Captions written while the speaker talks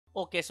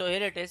Okay, so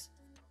here it is.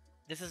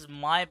 This is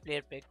my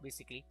player pick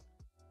basically.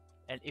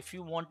 And if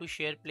you want to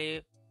share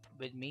play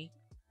with me,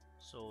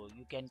 so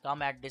you can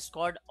come at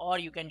Discord or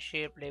you can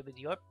share play with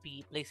your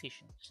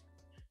PlayStations,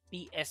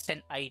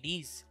 PSN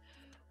IDs.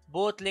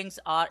 Both links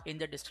are in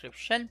the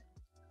description.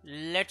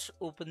 Let's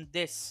open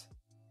this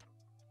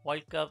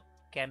World Cup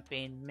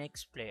campaign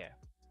mix player.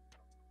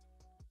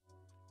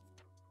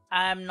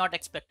 I am not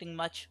expecting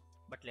much,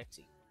 but let's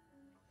see.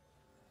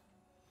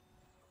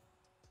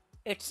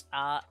 It's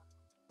a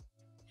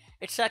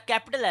it's a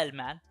capital L,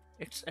 man.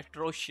 It's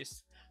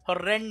atrocious,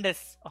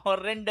 horrendous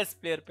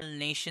player.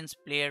 Nations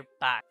player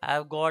pack.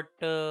 I've got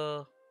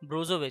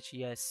Brozovic.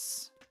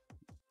 Yes.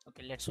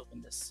 Okay, let's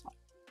open this.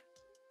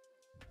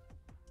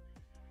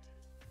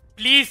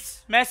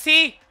 Please,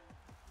 Messi.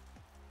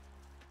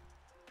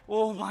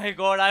 Oh my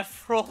God, I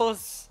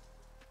froze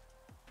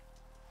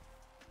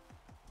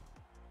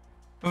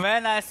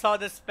when I saw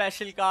the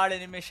special card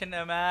animation.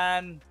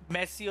 Man,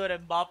 Messi or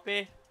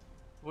Mbappe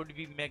would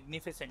be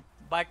magnificent,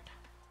 but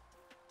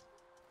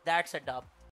that's a dub.